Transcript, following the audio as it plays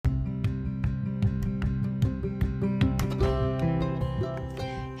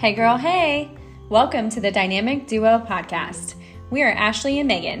Hey girl, hey! Welcome to the Dynamic Duo podcast. We are Ashley and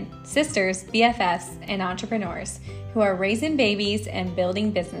Megan, sisters, BFFs, and entrepreneurs who are raising babies and building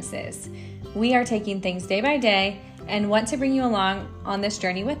businesses. We are taking things day by day and want to bring you along on this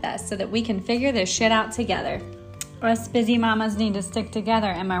journey with us so that we can figure this shit out together. Us busy mamas need to stick together,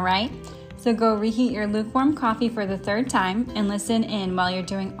 am I right? So go reheat your lukewarm coffee for the third time and listen in while you're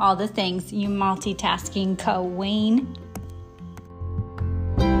doing all the things, you multitasking queen.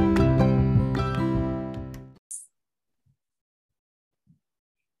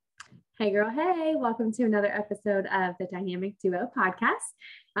 Hey girl, hey! Welcome to another episode of the Dynamic Duo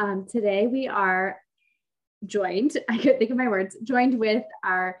podcast. Today we are joined, I couldn't think of my words, joined with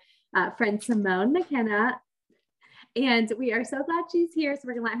our friend Simone, McKenna. And we are so glad she's here. So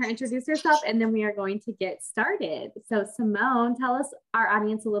we're going to let her introduce herself and then we are going to get started. So Simone, tell us, our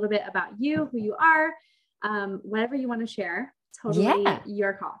audience, a little bit about you, who you are, whatever you want to share. Totally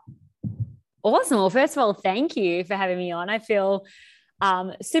your call. Awesome. Well, first of all, thank you for having me on. I feel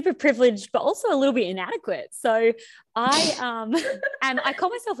super privileged, but also a little bit inadequate. So I call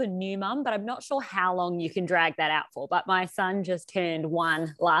myself a new mum, but I'm not sure how long you can drag that out for. But my son just turned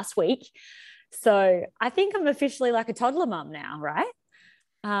 1 last week. So I think I'm officially like a toddler mum now, right?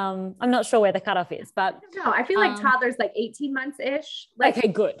 I'm not sure where the cutoff is, but no, I feel like toddlers like 18 months ish. Like okay,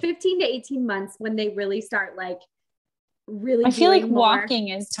 good. 15 to 18 months when they really start like really. I feel like more. walking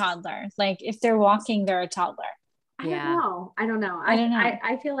is toddler. Like if they're walking, they're a toddler. I don't know.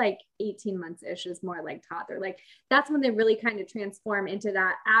 I feel like 18 months ish is more like toddler. Like that's when they really kind of transform into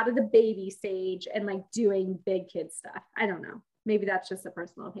that out of the baby stage and like doing big kid stuff. I don't know. Maybe that's just a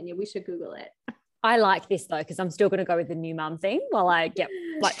personal opinion. We should Google it. I like this though, because I'm still going to go with the new mum thing while I get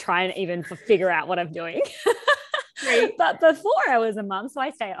like try and even figure out what I'm doing. Right. But before I was a mum, so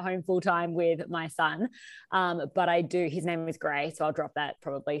I stay at home full time with my son. But I do, his name is Gray, so I'll drop that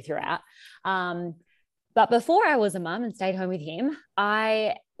probably throughout. But before I was a mum and stayed home with him,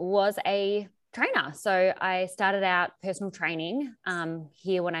 I was a trainer. So I started out personal training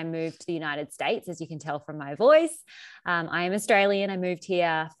here when I moved to the United States, as you can tell from my voice. I am Australian. I moved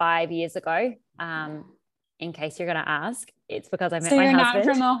here 5 years ago. In case you're going to ask, it's because I met my husband. So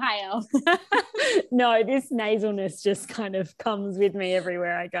you're not from Ohio. No, this nasalness just kind of comes with me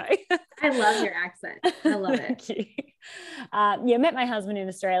everywhere I go. I love your accent. I love it. Thank you. Met my husband in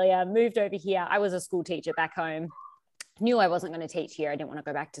Australia, moved over here. I was a school teacher back home. Knew I wasn't going to teach here. I didn't want to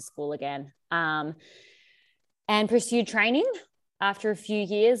go back to school again. And pursued training. After a few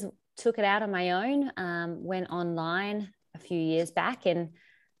years, took it out on my own, went online a few years back and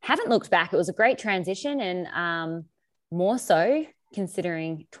haven't looked back. It was a great transition and more so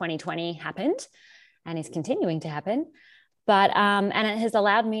considering 2020 happened and is continuing to happen. But, and it has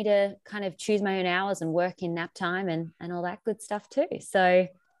allowed me to kind of choose my own hours and work in nap time and all that good stuff too. So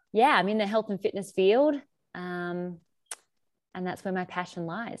yeah, I'm in the health and fitness field. And that's where my passion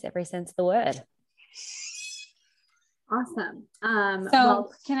lies, every sense of the word. Awesome.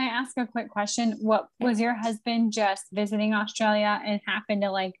 Can I ask a quick question? What was your husband just visiting Australia and happened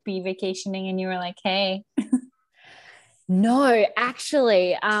to like be vacationing and you were like, hey? No,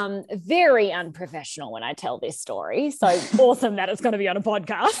 actually, very unprofessional when I tell this story. So awesome that it's going to be on a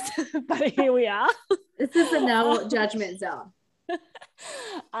podcast, but here we are. This is a no judgment zone.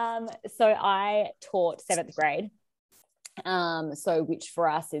 So I taught 7th grade. So which for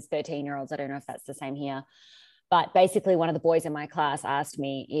us is 13-year-olds. I don't know if that's the same here, but basically one of the boys in my class asked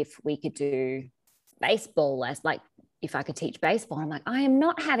me if we could do baseball like if I could teach baseball. I'm like, I am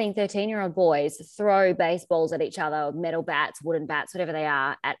not having 13-year-old boys throw baseballs at each other, metal bats, wooden bats, whatever they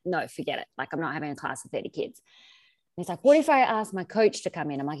are no, forget it. Like I'm not having a class of 30 kids. And he's like, what if I ask my coach to come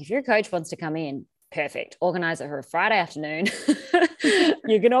in? I'm like, if your coach wants to come in, perfect. Organize it for a Friday afternoon.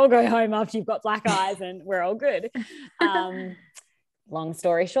 You can all go home after you've got black eyes and we're all good. Long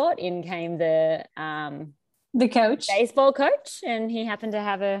story short, in came the coach, baseball coach, and he happened to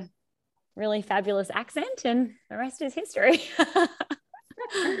have a really fabulous accent and the rest is history.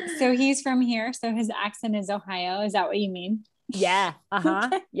 So he's from here. So his accent is Ohio. Is that what you mean? Yeah.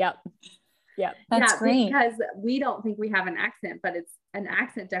 Okay. Yep. That's great. Because we don't think we have an accent, but it's an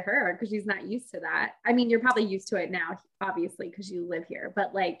accent to her because she's not used to that. I mean, you're probably used to it now, obviously, because you live here,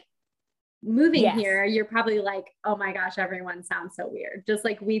 but like moving here, you're probably like, oh my gosh, everyone sounds so weird. Just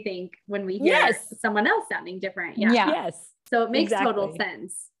like we think when we hear someone else sounding different. Yeah. Yes. So it makes total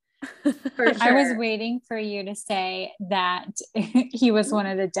sense. For sure. I was waiting for you to say that he was one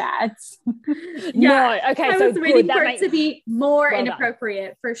of the dads. No, okay. I was waiting for it to be more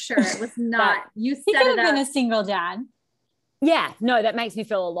inappropriate for sure. It was not. You set he could it have up. been a single dad. Yeah, no, that makes me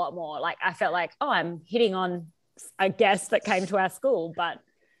feel a lot more like I felt like, oh, I'm hitting on a guest that came to our school, but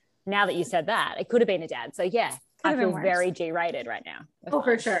now that you said that, it could have been a dad. So yeah, I feel very G-rated right now. Oh,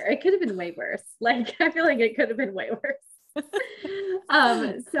 for sure. It could have been way worse. Like, I feel like it could have been way worse.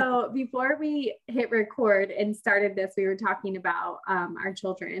 So before we hit record and started this, we were talking about our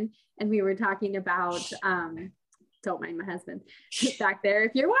children, and we were talking about don't mind my husband back there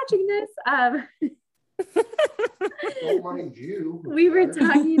if you're watching this. Don't mind you. We were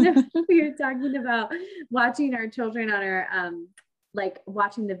talking about watching our children on our like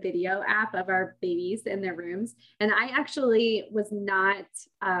watching the video app of our babies in their rooms. And I actually was not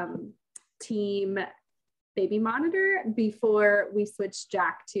team baby monitor before we switched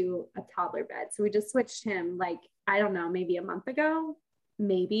Jack to a toddler bed. So we just switched him like, I don't know, maybe a month ago,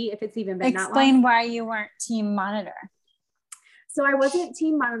 maybe, if it's even been that long. Explain why you weren't team monitor. So I wasn't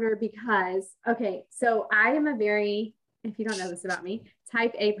team monitor because, okay, so I am a very, if you don't know this about me,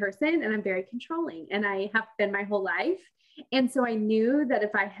 type A person, and I'm very controlling, and I have been my whole life. And so I knew that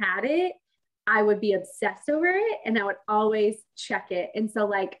if I had it, I would be obsessed over it, and I would always check it. And so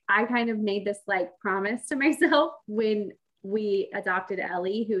like, I kind of made this like promise to myself when we adopted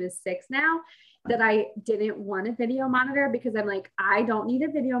Ellie, who is 6 now, that I didn't want a video monitor, because I'm like, I don't need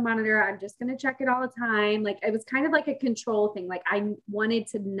a video monitor. I'm just going to check it all the time. Like, it was kind of like a control thing. Like, I wanted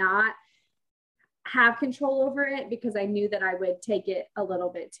to not have control over it because I knew that I would take it a little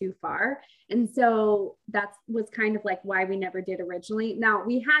bit too far. And so that was kind of like why we never did originally. Now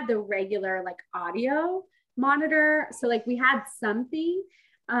we had the regular like audio monitor. So like we had something,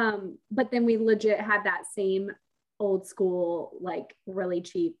 but then we legit had that same old school, like really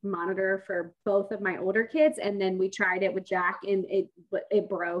cheap monitor for both of my older kids. And then we tried it with Jack, and it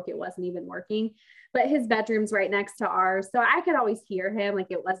broke. It wasn't even working, but his bedroom's right next to ours. So I could always hear him.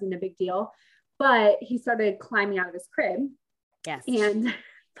 Like, it wasn't a big deal. But he started climbing out of his crib, yes, and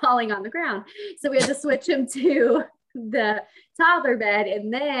falling on the ground. So we had to switch him to the toddler bed.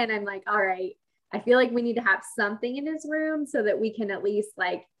 And then I'm like, all right, I feel like we need to have something in his room so that we can at least,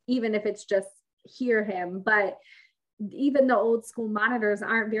 like, even if it's just hear him. But even the old school monitors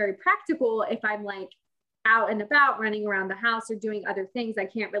aren't very practical if I'm like out and about running around the house or doing other things. I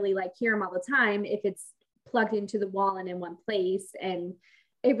can't really like hear him all the time if it's plugged into the wall and in one place. And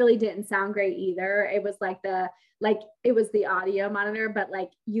it really didn't sound great either. It was like it was the audio monitor, but like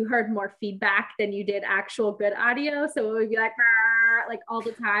you heard more feedback than you did actual good audio. So it would be like all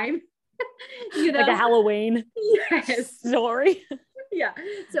the time, you know, like a Halloween story. Yeah.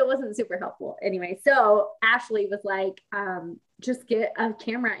 So it wasn't super helpful anyway. So Ashley was like, just get a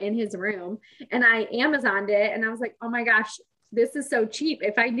camera in his room. And I Amazoned it, and I was like, oh my gosh, this is so cheap.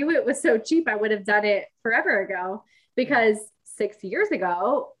 If I knew it was so cheap, I would have done it forever ago, because 6 years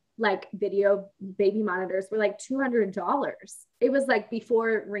ago, like video baby monitors were like $200. It was like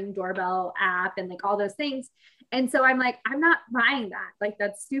before Ring doorbell app and like all those things. And so I'm like, I'm not buying that. Like,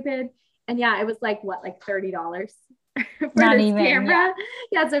 that's stupid. And yeah, it was like, what, like $30 for not this even camera.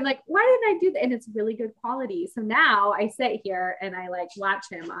 Yeah. So I'm like, why didn't I do that? And it's really good quality. So now I sit here and I like watch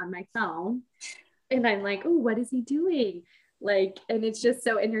him on my phone, and I'm like, oh, what is he doing? Like, and it's just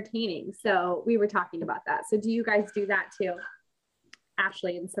so entertaining. So we were talking about that. So do you guys do that too?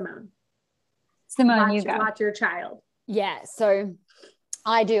 Ashley and Simone, you go. Watch your child. Yeah. So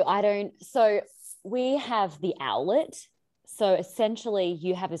I do. I don't. So we have the owlet. So essentially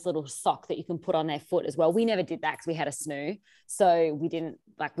you have this little sock that you can put on their foot as well. We never did that because we had a snoo. So we didn't,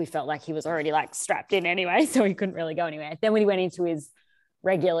 like, we felt like he was already like strapped in anyway, so he couldn't really go anywhere. Then when he went into his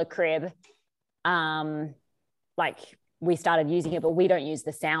regular crib, like, we started using it, but we don't use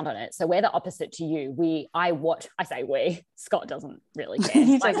the sound on it. So we're the opposite to you. Scott doesn't really care.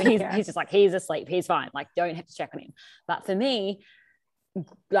 He's just like, he's asleep. He's fine. Like, don't have to check on him. But for me,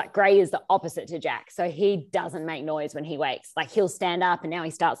 like, Gray is the opposite to Jack. So he doesn't make noise when he wakes. Like, he'll stand up and now he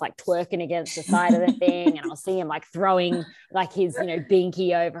starts like twerking against the side of the thing. And I'll see him like throwing like his,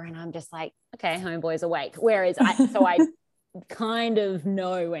 binky over. And I'm just like, okay, homeboy's awake. Whereas I kind of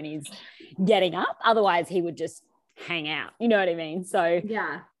know when he's getting up. Otherwise he would just hang out, you know what I mean? So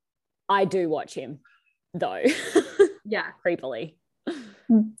yeah, I do watch him though. Yeah. Creepily.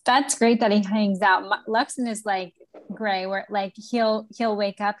 That's great that he hangs out. Luxon is like Gray, where like he'll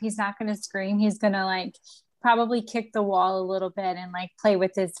wake up, he's not going to scream, he's going to like probably kick the wall a little bit and like play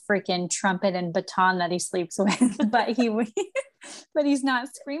with his freaking trumpet and baton that he sleeps with, but he's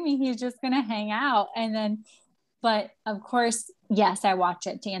not screaming, he's just going to hang out. And then, but of course, yes, I watch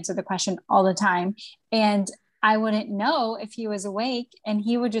it to answer the question all the time. And I wouldn't know if he was awake, and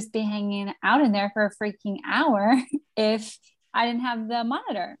he would just be hanging out in there for a freaking hour if I didn't have the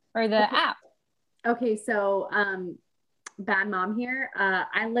monitor or the app. Okay. So, bad mom here.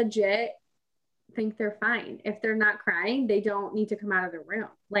 I legit think they're fine. If they're not crying, they don't need to come out of the room.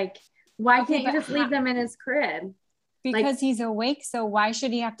 Like, why can't you just leave them in his crib? Because he's awake. So why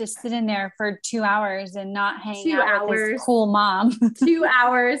should he have to sit in there for 2 hours and not hang 2 out with his cool mom? 2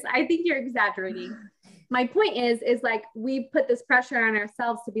 hours. I think you're exaggerating. My point is like, we put this pressure on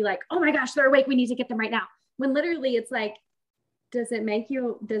ourselves to be like, oh my gosh, they're awake. We need to get them right now. When literally it's like, does it make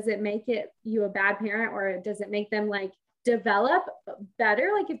you a bad parent, or does it make them like develop better?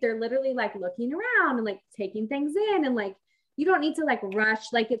 Like if they're literally like looking around and like taking things in, and like, you don't need to like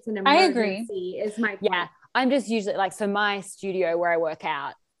rush like it's an emergency. I agree. Is my point. Yeah. I'm just usually like, so my studio where I work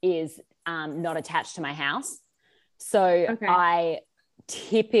out is not attached to my house. So I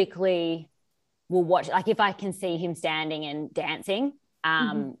typically will watch, like if I can see him standing and dancing,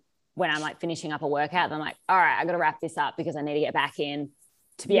 when I'm like finishing up a workout, then I'm like, all right, I got to wrap this up because I need to get back in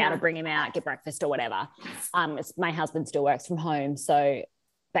to be able to bring him out, get breakfast or whatever. My husband still works from home. So,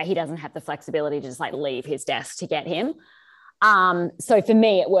 but he doesn't have the flexibility to just like leave his desk to get him. So for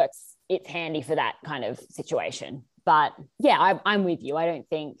me, it works. It's handy for that kind of situation. But yeah, I'm with you. I don't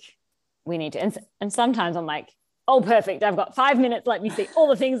think we need to. And sometimes I'm like, oh, perfect. I've got 5 minutes. Let me see all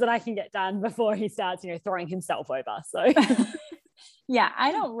the things that I can get done before he starts, throwing himself over. So yeah,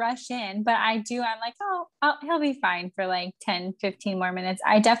 I don't rush in, but I'm like, he'll be fine for like 10, 15 more minutes.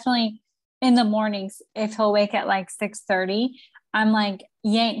 I definitely, in the mornings, if he'll wake at like 6:30, I'm like,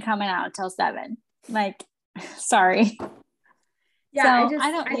 you ain't coming out till 7. Like, sorry. Yeah. So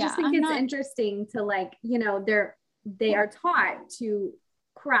I just think it's interesting to like, they are taught to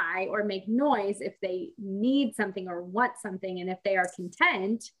cry or make noise if they need something or want something. And if they are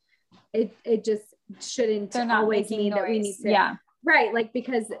content, it just shouldn't always mean that we need to. Yeah. Right. Like,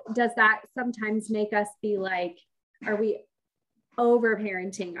 because does that sometimes make us be like, are we over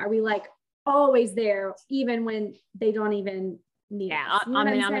parenting? Are we like always there even when they don't even need us? You know what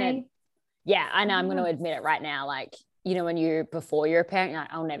I'm saying? I know I'm going to admit it right now. Like, when before you're a parent, you're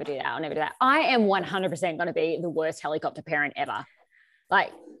like, I'll never do that. I'll never do that. I am 100% going to be the worst helicopter parent ever.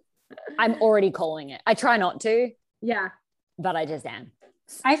 Like, I'm already calling it. I try not to. Yeah. But I just am.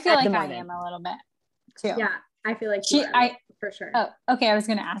 I feel like I am a little bit too. Yeah. I feel like for sure. Oh, okay. I was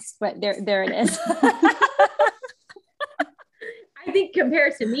going to ask, but there it is. I think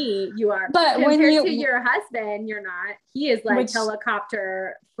compared to me, you are. But compared to your husband, you're not. He is like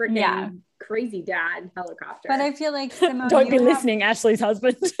helicopter freaking crazy dad helicopter. But I feel like Simone, don't be listening, Ashley's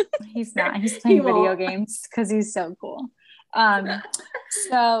husband. He's not. He's playing video games because he's so cool. But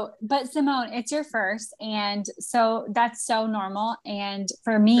Simone, it's your first. And so that's so normal. And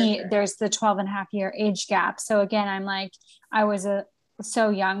for me, there's the 12.5-year age gap. So again, I'm like, I was so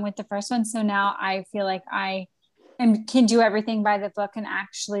young with the first one. So now I feel like I can do everything by the book and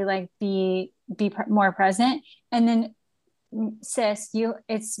actually like be more present. And then sis,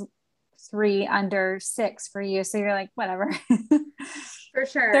 it's 3 under 6 for you. So you're like, whatever. For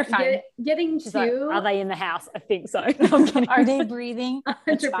sure. They're fine. Getting to, like, are they in the house? I think so. No, are they breathing?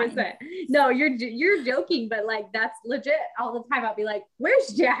 100%. No, you're joking, but like, that's legit. All the time I'll be like, where's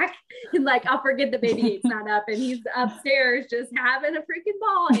Jack? And like, I'll forget the baby gate's not up and he's upstairs just having a freaking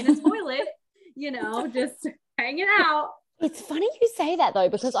ball in a toilet, just hanging out. It's funny you say that though,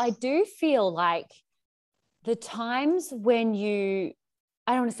 because I do feel like the times when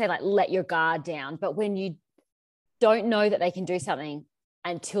I don't want to say like let your guard down, but when you don't know that they can do something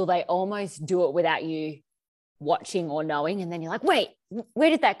until they almost do it without you watching or knowing. And then you're like, wait, where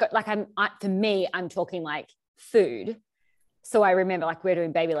did that go? Like for me, I'm talking like food. So I remember like we're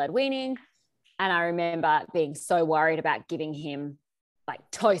doing baby-led weaning, and I remember being so worried about giving him like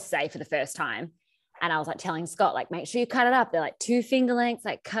toast, say, for the first time. And I was like telling Scott, like, make sure you cut it up. They're like 2 finger lengths,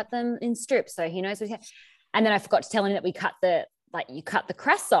 like cut them in strips so he knows what he's. And then I forgot to tell him that you cut the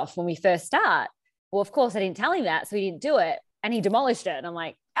crusts off when we first start. Well, of course I didn't tell him that, so he didn't do it, and he demolished it. And I'm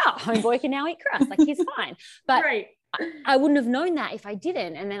like, oh, homeboy can now eat crust. Like, he's fine. But right. I wouldn't have known that if I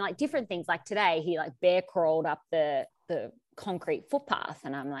didn't. And then like different things, like today, he like bear crawled up the concrete footpath,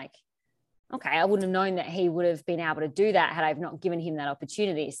 and I'm like, okay, I wouldn't have known that he would have been able to do that had I not given him that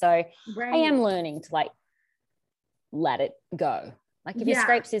opportunity. So I am learning to like let it go. Like if he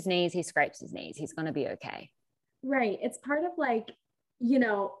scrapes his knees, he scrapes his knees. He's going to be okay. Right. It's part of like,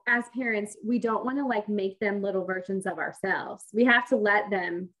 as parents, we don't want to like make them little versions of ourselves. We have to let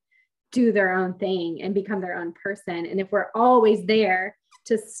them do their own thing and become their own person. And if we're always there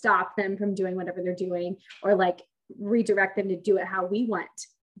to stop them from doing whatever they're doing, or like redirect them to do it how we want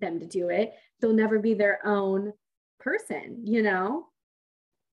them to do it, they'll never be their own person,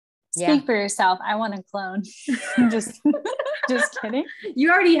 Speak for yourself. I want a clone. I'm just Just kidding.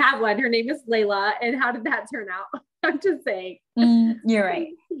 You already have one. Her name is Layla. And how did that turn out? I'm just saying. You're right.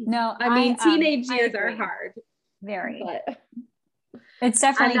 No, I mean, teenage years agree. are hard. Very. But it's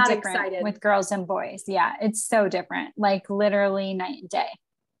definitely I'm not different excited. with girls and boys. Yeah, it's so different. Like literally night and day.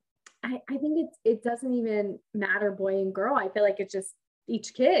 I think it doesn't even matter boy and girl. I feel like it's just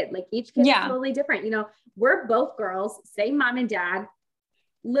each kid. Like each kid is totally different. You know, we're both girls, same mom and dad,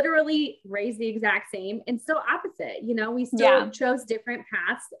 literally raised the exact same and still opposite. You know, we still chose different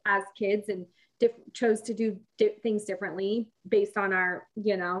paths as kids and chose to do things differently based on our,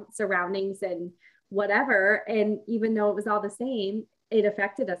 you know, surroundings and whatever. And even though it was all the same, it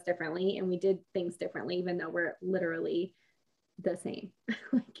affected us differently and we did things differently, even though we're literally the same.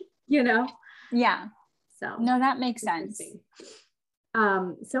 Like, you know? Yeah. So no, that makes sense.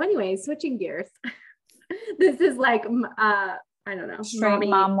 So anyway, switching gears. This is like, I don't know. Straight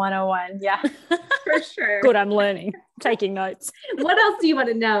mom 101. Yeah. For sure. Good. I'm learning, taking notes. What else do you want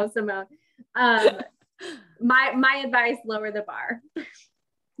to know, Simone? My advice, lower the bar.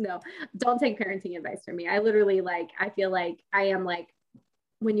 No, don't take parenting advice from me. I literally I feel like I am like,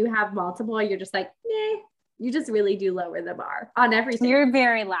 when you have multiple, you're just like, nah, you just really do lower the bar on everything. You're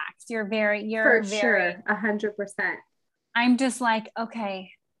very lax. You're for sure. 100%. I'm just like,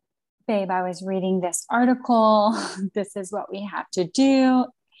 okay, babe, I was reading this article. This is what we have to do.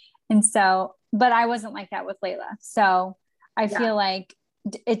 And so, but I wasn't like that with Layla. So I feel like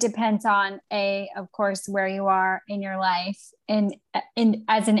it depends on of course, where you are in your life and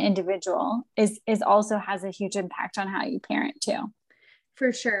as an individual is also has a huge impact on how you parent too.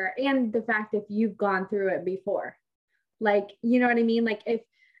 For sure. And the fact if you've gone through it before, like, you know what I mean? Like if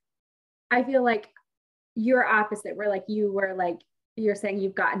I feel like you're opposite, where like you were like, you're saying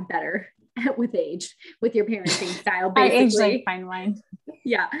you've gotten better with age, with your parenting style, basically. I age like fine wine.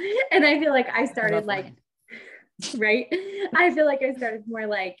 Yeah. And I feel like I started right. I feel like I started more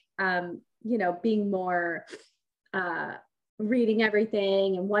like, you know, being more, reading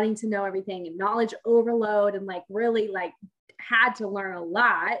everything and wanting to know everything and knowledge overload and like really like had to learn a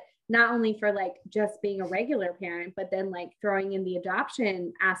lot, not only for like just being a regular parent, but then like throwing in the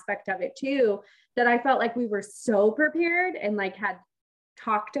adoption aspect of it too, that I felt like we were so prepared and like had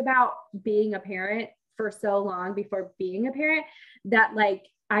talked about being a parent for so long before being a parent that like,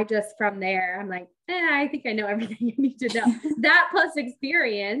 I just, from there, I'm like, I think I know everything you need to know. That plus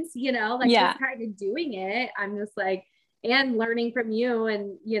experience, you know, like just kind of doing it. I'm just like, and learning from you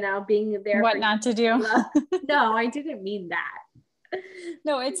and, you know, being there. What not to do. No, I didn't mean that.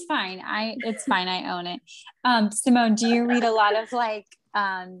 No, it's fine. It's fine. I own it. Simone, do you read a lot of like,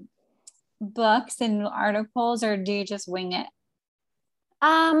 books and articles or do you just wing it?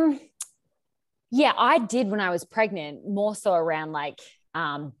 Yeah, I did when I was pregnant, more so around like,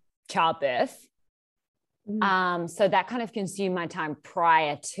 childbirth. So that kind of consumed my time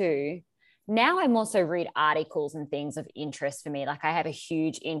prior to. Now I'm also read articles and things of interest for me. Like I have a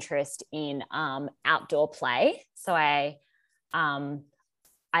huge interest in outdoor play. So I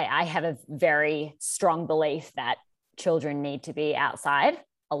have a very strong belief that children need to be outside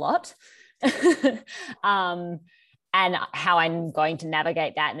a lot. And how I'm going to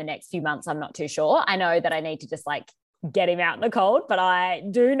navigate that in the next few months, I'm not too sure. I know that I need to just like get him out in the cold, but I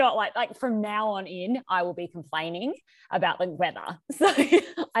do not like from now on in, I will be complaining about the weather. So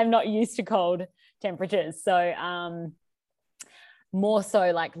I'm not used to cold temperatures. So more so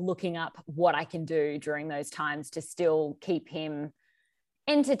like looking up what I can do during those times to still keep him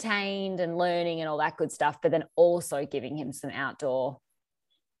entertained and learning and all that good stuff, but then also giving him some outdoor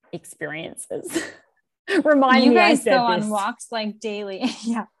experiences. Remind me, I said go on walks like daily.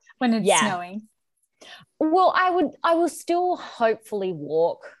 Yeah, when it's snowing. Well, I will still hopefully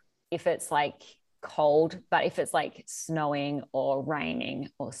walk if it's like cold, but if it's like snowing or raining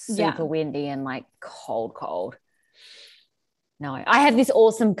or super windy and like cold. No, I have this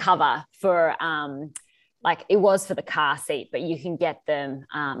awesome cover for like it was for the car seat, but you can get them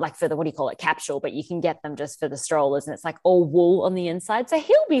like for the, what do you call it, capsule, but you can get them just for the strollers and it's like all wool on the inside. So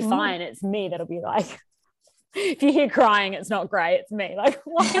he'll be fine. It's me that'll be like, if you hear crying, it's not great. It's me. Like,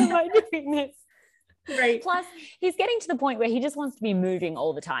 why am I doing this? Right. Plus, he's getting to the point where he just wants to be moving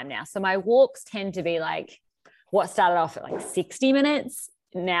all the time now. So my walks tend to be like what started off at like 60 minutes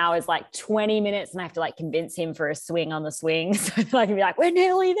now is like 20 minutes, and I have to like convince him for a swing on the swing. So I can be like, we're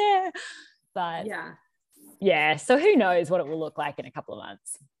nearly there. But yeah. So who knows what it will look like in a couple of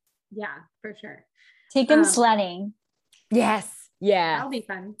months. Yeah, for sure. Take him sledding. Yes. Yeah. That'll be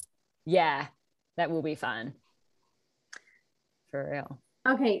fun. Yeah, that will be fun. For real.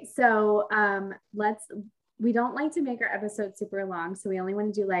 Okay, so let's we don't like to make our episodes super long. So we only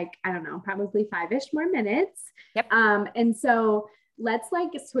want to do like, I don't know, probably 5-ish more minutes. Yep. And so let's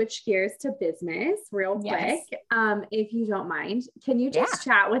like switch gears to business real quick. If you don't mind, can you just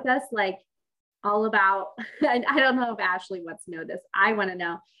chat with us like all about, and I don't know if Ashley wants to know this. I want to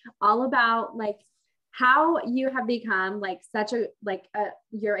know all about like how you have become like such a,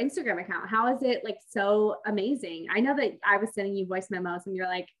 your Instagram account. How is it like so amazing? I know that I was sending you voice memos and you're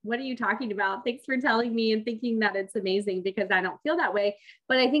like, what are you talking about? Thanks for telling me and thinking that it's amazing, because I don't feel that way.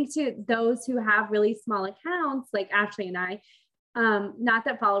 But I think to those who have really small accounts, like Ashley and I, not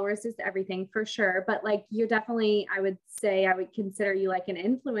that followers is everything for sure, but like you're definitely, I would say I would consider you like an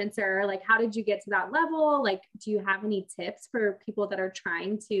influencer. Like, how did you get to that level? Like, do you have any tips for people that are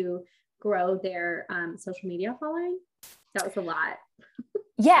trying to grow their social media following? That was a lot.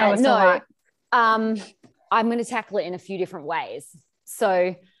 Yeah, no, I'm going to tackle it in a few different ways.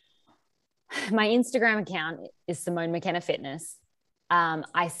 So my Instagram account is Simone McKenna Fitness.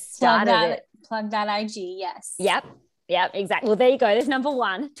 I started plug that IG. Yes. Yep, exactly. Well, there you go. There's number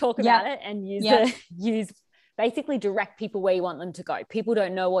one. Talk about it and use basically direct people where you want them to go. People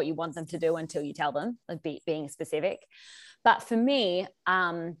don't know what you want them to do until you tell them, like being specific. But for me,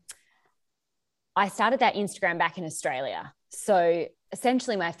 I started that Instagram back in Australia. So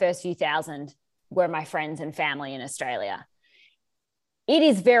essentially my first few thousand were my friends and family in Australia. It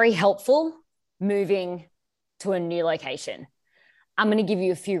is very helpful moving to a new location. I'm going to give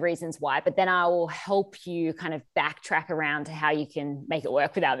you a few reasons why, but then I will help you kind of backtrack around to how you can make it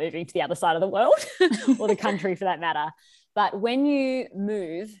work without moving to the other side of the world or the country for that matter. But when you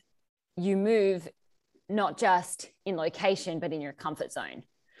move not just in location, but in your comfort zone.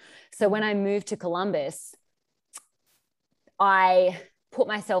 So when I moved to Columbus, I put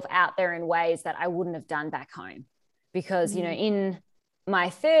myself out there in ways that I wouldn't have done back home, because, you know, in my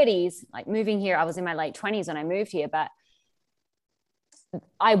 30s, like moving here, I was in my late 20s when I moved here, but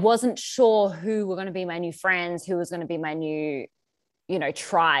I wasn't sure who were going to be my new friends, who was going to be my new, you know,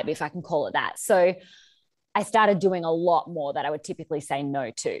 tribe, if I can call it that. So I started doing a lot more that I would typically say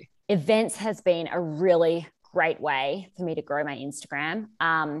no to. Events has been a really great way for me to grow my Instagram.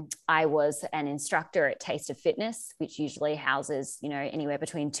 I was an instructor at Taste of Fitness, which usually houses, you know, anywhere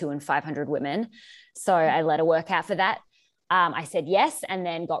between 200 and 500 women. So I led a workout for that. I said yes, and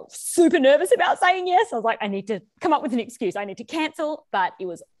then got super nervous about saying yes. I was like, I need to come up with an excuse. I need to cancel. But it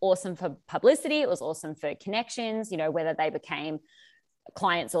was awesome for publicity. It was awesome for connections, you know, whether they became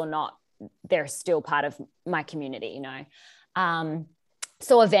clients or not, they're still part of my community, you know.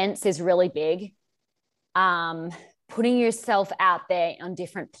 So events is really big. Putting yourself out there on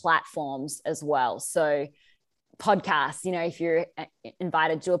different platforms as well. So podcasts, you know, if you're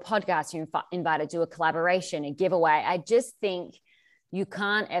invited to a podcast, you're invited to a collaboration, a giveaway. I just think you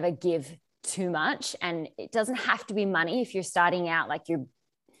can't ever give too much, and it doesn't have to be money. If you're starting out, like you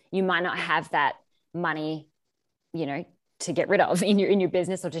might not have that money, you know, to get rid of in your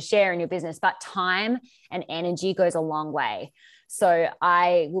business or to share in your business, but time and energy goes a long way. So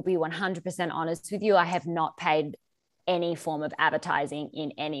I will be 100% honest with you. I have not paid any form of advertising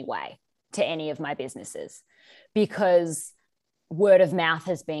in any way to any of my businesses, because word of mouth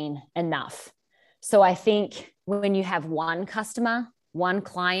has been enough. So I think when you have one customer, one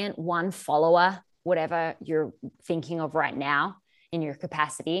client, one follower, whatever you're thinking of right now in your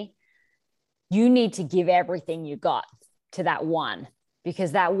capacity, you need to give everything you got to that one,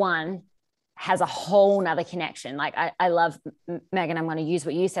 because that one has a whole nother connection. Like I love, Megan, I'm going to use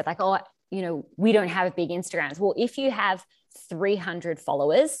what you said, like, oh, you know, we don't have big Instagrams. Well, if you have 300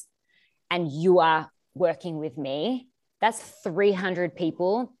 followers and you are working with me, that's 300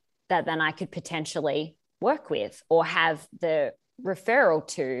 people that then I could potentially work with or have the referral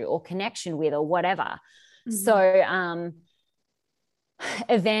to or connection with or whatever. Mm-hmm. So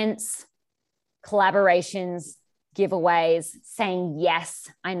events, collaborations, giveaways, saying yes.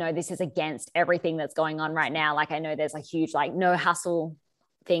 I know this is against everything that's going on right now. Like I know there's a huge like no hustle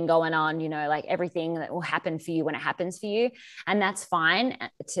thing going on, you know, like everything that will happen for you when it happens for you. And that's fine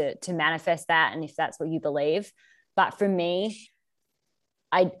to manifest that. And if that's what you believe. But for me,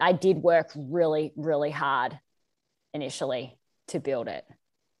 I did work really, really hard initially to build it.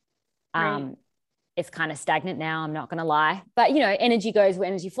 Right. It's kind of stagnant now, I'm not going to lie, but you know, energy goes where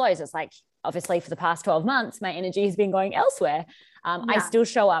energy flows. It's like, obviously for the past 12 months, my energy has been going elsewhere. I still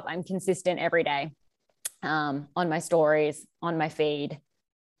show up. I'm consistent every day on my stories, on my feed.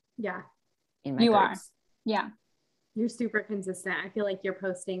 Yeah. In my groups. Yeah. You're super consistent. I feel like you're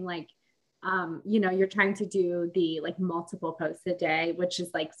posting like, you know, you're trying to do the like multiple posts a day, which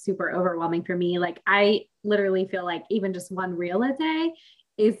is like super overwhelming for me. Like I literally feel like even just one reel a day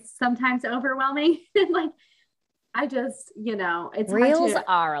is sometimes overwhelming. Like, I just, it's Reels hard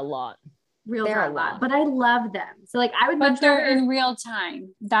to, are a lot. reels They're are a lot, but I love them. So like, I would But much they're rather, in real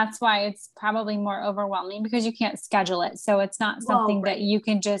time. That's why it's probably more overwhelming because you can't schedule it. So it's not something that you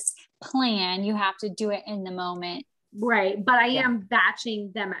can just plan. You have to do it in the moment. right. But I am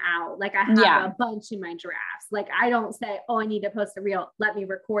batching them out. Like I have a bunch in my drafts. Like I don't say, oh, I need to post a reel. Let me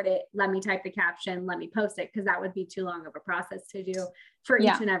record it. Let me type the caption. Let me post it. Cause that would be too long of a process to do for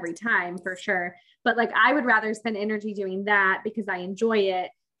each and every time for sure. But like, I would rather spend energy doing that because I enjoy it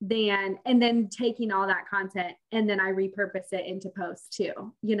and then taking all that content and then I repurpose it into posts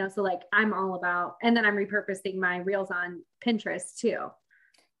too, so like I'm all about, and then I'm repurposing my reels on Pinterest too.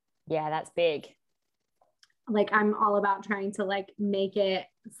 Yeah, that's big. Like I'm all about trying to like make it,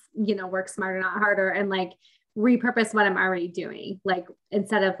 work smarter, not harder, and like repurpose what I'm already doing. Like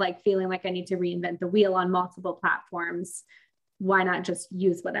instead of like feeling like I need to reinvent the wheel on multiple platforms, why not just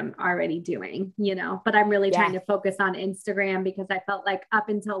use what I'm already doing, but I'm really trying to focus on Instagram because I felt like up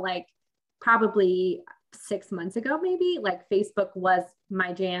until like probably 6 months ago, maybe like Facebook was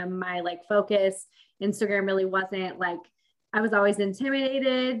my jam, my like focus. Instagram really wasn't. Like I was always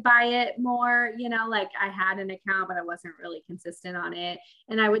intimidated by it more, like I had an account, but I wasn't really consistent on it.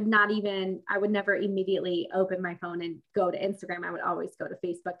 And I would never immediately open my phone and go to Instagram. I would always go to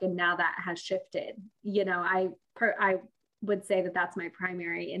Facebook. And now that has shifted, I would say that that's my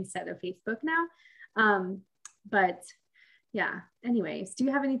primary instead of Facebook now. But yeah, anyways, do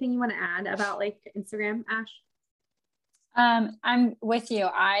you have anything you want to add about like Instagram, Ash? I'm with you.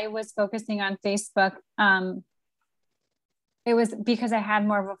 I was focusing on Facebook. It was because I had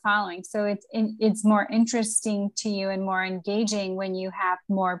more of a following. So it's more interesting to you and more engaging when you have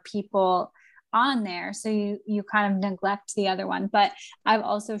more people on there. So you kind of neglect the other one, but I've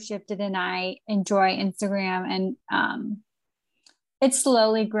also shifted and I enjoy Instagram and, it's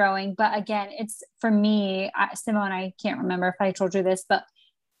slowly growing, but again, it's for me, Simone, I can't remember if I told you this, but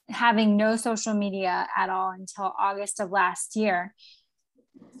having no social media at all until August of last year.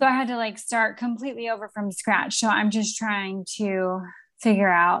 So I had to like start completely over from scratch. So I'm just trying to figure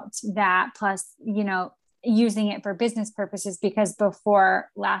out that plus, using it for business purposes, because before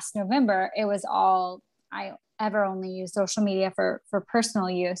last November, it was all I ever only use social media for personal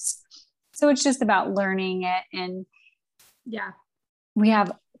use. So it's just about learning it. And we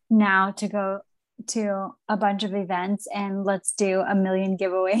have now to go to a bunch of events and let's do 1 million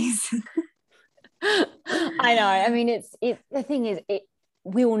giveaways. I know. I mean, the thing is,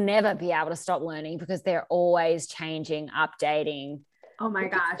 we will never be able to stop learning because they're always changing, updating. Oh my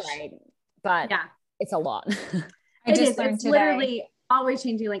gosh. Great, but it's a lot. It's literally always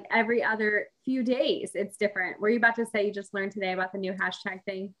changing, like every other few days. It's different. Were you about to say you just learned today about the new hashtag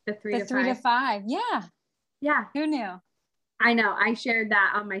thing? The 3 to 5? Yeah. Yeah. Who knew? I know. I shared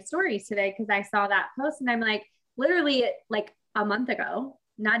that on my stories today because I saw that post and I'm like, literally like a month ago,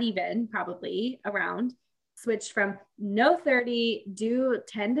 not even probably around, switched from no 30, do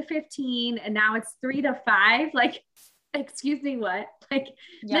 10 to 15. And now it's 3 to 5. Like, excuse me, what? Like,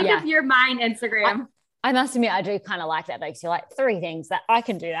 make up your mind, Instagram. I must admit, I do kind of like that. Like, you're like 3 things that I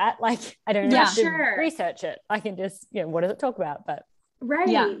can do that. Like, I don't have to research it. I can just, what does it talk about? But right.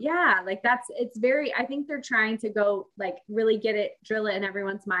 Yeah. Like I think they're trying to go like really drill it in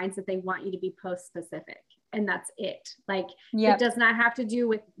everyone's minds that they want you to be post specific. And that's it. Like it does not have to do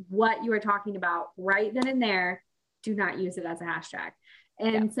with what you are talking about right then and there. Do not use it as a hashtag.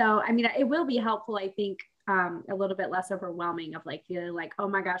 And so, I mean, it will be helpful, I think, a little bit less overwhelming of like feeling like, oh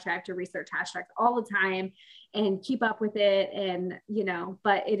my gosh, I have to research hashtags all the time and keep up with it. And,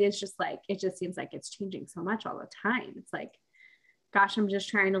 but it is just like, it just seems like it's changing so much all the time. It's like, gosh, I'm just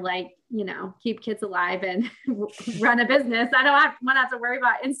trying to like, keep kids alive and run a business. I don't want to have to worry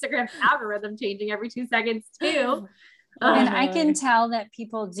about Instagram's algorithm changing every 2 seconds too. And I can tell that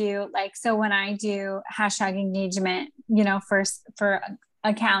people do like, so when I do hashtag engagement, for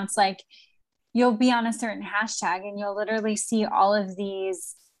accounts, like you'll be on a certain hashtag and you'll literally see all of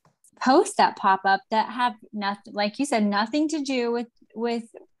these posts that pop up that have nothing, like you said, nothing to do with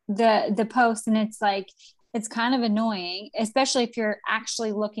the post. And it's like, it's kind of annoying, especially if you're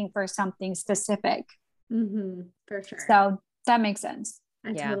actually looking for something specific. Mm-hmm, for sure. So that makes sense.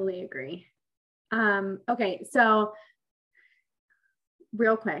 I totally agree. Okay. So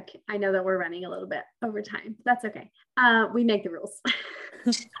real quick, I know that we're running a little bit over time. That's okay. We make the rules.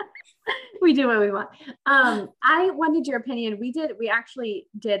 We do what we want. I wanted your opinion. We actually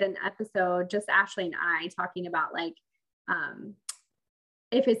did an episode, just Ashley and I, talking about like,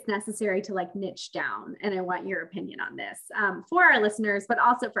 if it's necessary to like niche down. And I want your opinion on this for our listeners, but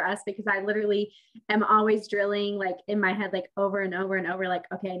also for us, because I literally am always drilling like in my head, like over and over and over, like,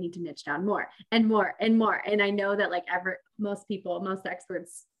 okay, I need to niche down more and more and more. And I know that like most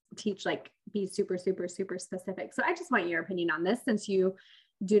experts teach like be super, super, super specific. So I just want your opinion on this, since you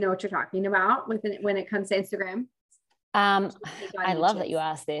do know what you're talking about when it comes to Instagram. I love that you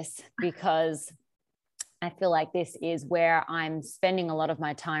asked this, because I feel like this is where I'm spending a lot of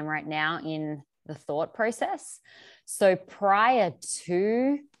my time right now in the thought process. So prior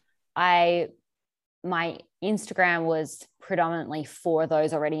to my Instagram was predominantly for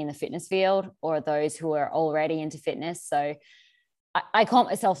those already in the fitness field or those who are already into fitness. So I call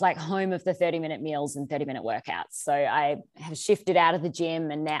myself like home of the 30-minute meals and 30-minute workouts. So I have shifted out of the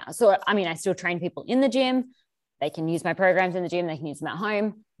gym, and now, I still train people in the gym. They can use my programs in the gym. They can use them at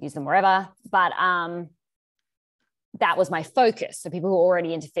home, use them wherever. But that was my focus. So people who are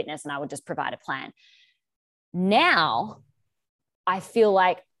already into fitness, and I would just provide a plan. Now I feel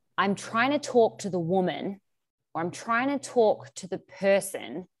like I'm trying to talk to the woman, or I'm trying to talk to the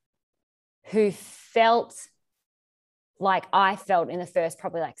person who felt like I felt in the first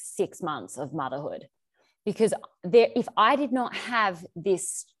probably like 6 months of motherhood. Because if I did not have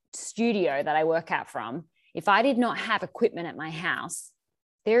this studio that I work out from, if I did not have equipment at my house,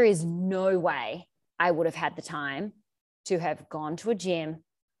 there is no way I would have had the time to have gone to a gym,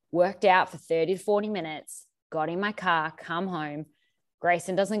 worked out for 30 to 40 minutes, got in my car, come home.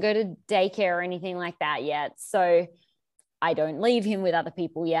 Grayson doesn't go to daycare or anything like that yet. So I don't leave him with other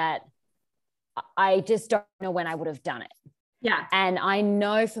people yet. I just don't know when I would have done it. Yeah. And I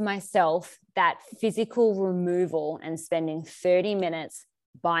know for myself that physical removal and spending 30 minutes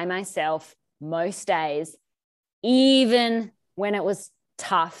by myself most days, even when it was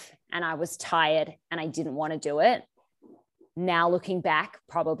tough and I was tired and I didn't want to do it, now looking back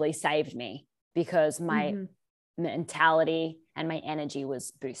probably saved me, because my mentality and my energy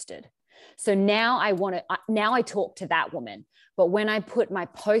was boosted. So now I talk to that woman. But when I put my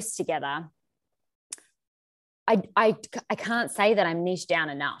post together, I can't say that I'm niche down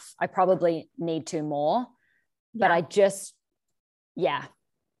enough. I probably need to more, but I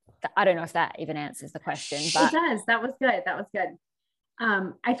don't know if that even answers the question, but it does. That was good.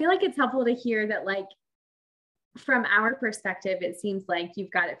 I feel like it's helpful to hear that, like, from our perspective, it seems like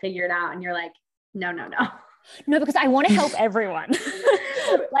you've got it figured out, and you're like, no, because I want to help everyone.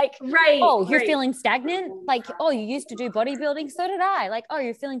 Like, right. Oh, you're feeling stagnant. Like, oh, you used to do bodybuilding. So did I. Like, oh,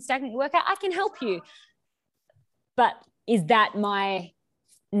 you're feeling stagnant. You work out. I can help you. But is that my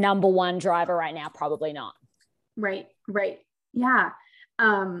number one driver right now? Probably not. Right. Yeah.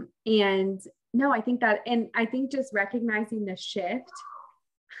 And no, I think that, and I think just recognizing the shift.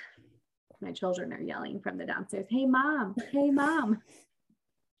 My children are yelling from the downstairs. Hey, mom. Oh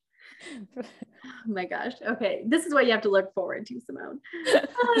my gosh. Okay. This is what you have to look forward to, Simone.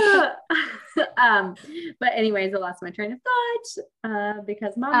 But anyways, I lost my train of thought,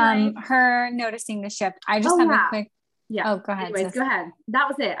 because mom, her noticing the shift. I just have a quick, yeah. Oh, go ahead. Anyways, go ahead. That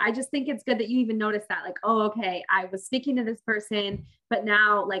was it. I just think it's good that you even noticed that, like, oh, okay, I was speaking to this person, but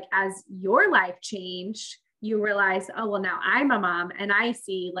now, like, as your life changed, you realize, oh, well, now I'm a mom, and I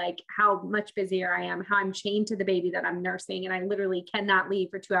see like how much busier I am, how I'm chained to the baby that I'm nursing, and I literally cannot leave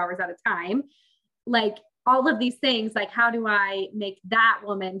for 2 hours at a time. Like, all of these things, like, how do I make that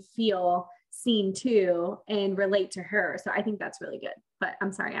woman feel seen too and relate to her? So I think that's really good. But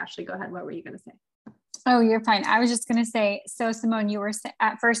I'm sorry, Ashley, go ahead. What were you going to say? Oh, you're fine. I was just going to say, so Simone, you were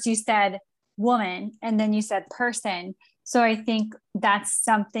at first you said woman, and then you said person. So I think that's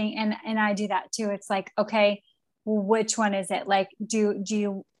something, and I do that too. It's like, okay, which one is it? Like, do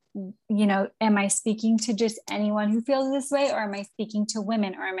you, am I speaking to just anyone who feels this way, or am I speaking to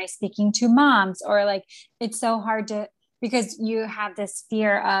women, or am I speaking to moms? Or like, it's so hard because you have this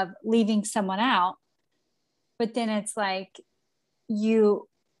fear of leaving someone out, but then it's like,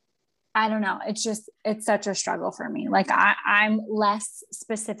 I don't know. It's such a struggle for me. Like I'm less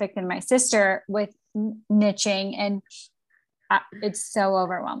specific than my sister with niching, and it's so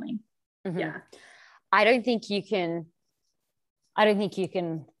overwhelming. Mm-hmm. Yeah. I don't think you can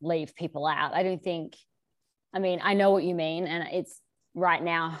leave people out. I know what you mean. And it's right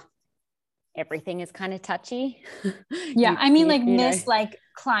now, everything is kind of touchy. Yeah. Miss like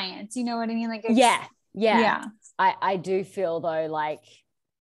clients, you know what I mean? Like, yeah. I do feel though, like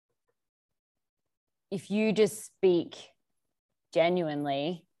if you just speak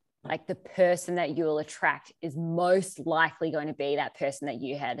genuinely, like the person that you will attract is most likely going to be that person that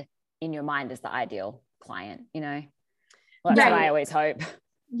you had in your mind as the ideal client, Well, that's what I always hope.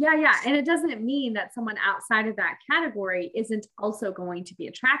 Yeah. And it doesn't mean that someone outside of that category isn't also going to be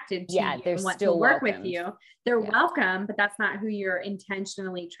attracted to you and want to work with you. They're welcome, but that's not who you're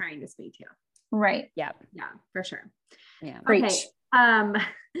intentionally trying to speak to. Right. Yeah, for sure. Yeah. Okay.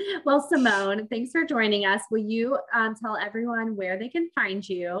 Well, Simone, thanks for joining us. Will you tell everyone where they can find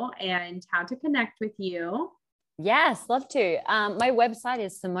you and how to connect with you? Yes, love to. My website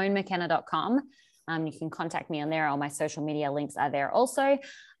is simonemckenna.com. You can contact me on there. All my social media links are there also.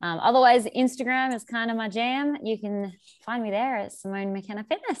 Otherwise, Instagram is kind of my jam. You can find me there at Simone McKenna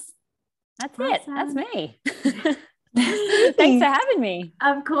Fitness. That's it. That's me. Thanks for having me.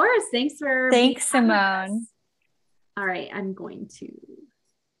 Of course. Thanks, Simone. All right. I'm going to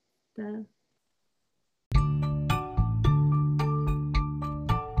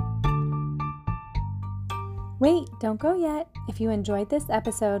Wait, don't go yet. If you enjoyed this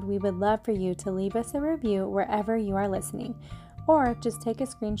episode, we would love for you to leave us a review wherever you are listening, or just take a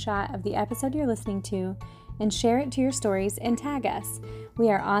screenshot of the episode you're listening to and share it to your stories and tag us. We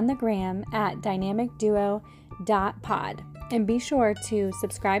are on the gram at dynamicduo.pod. And be sure to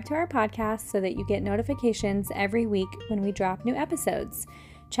subscribe to our podcast so that you get notifications every week when we drop new episodes.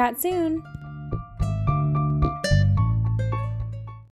 Chat soon!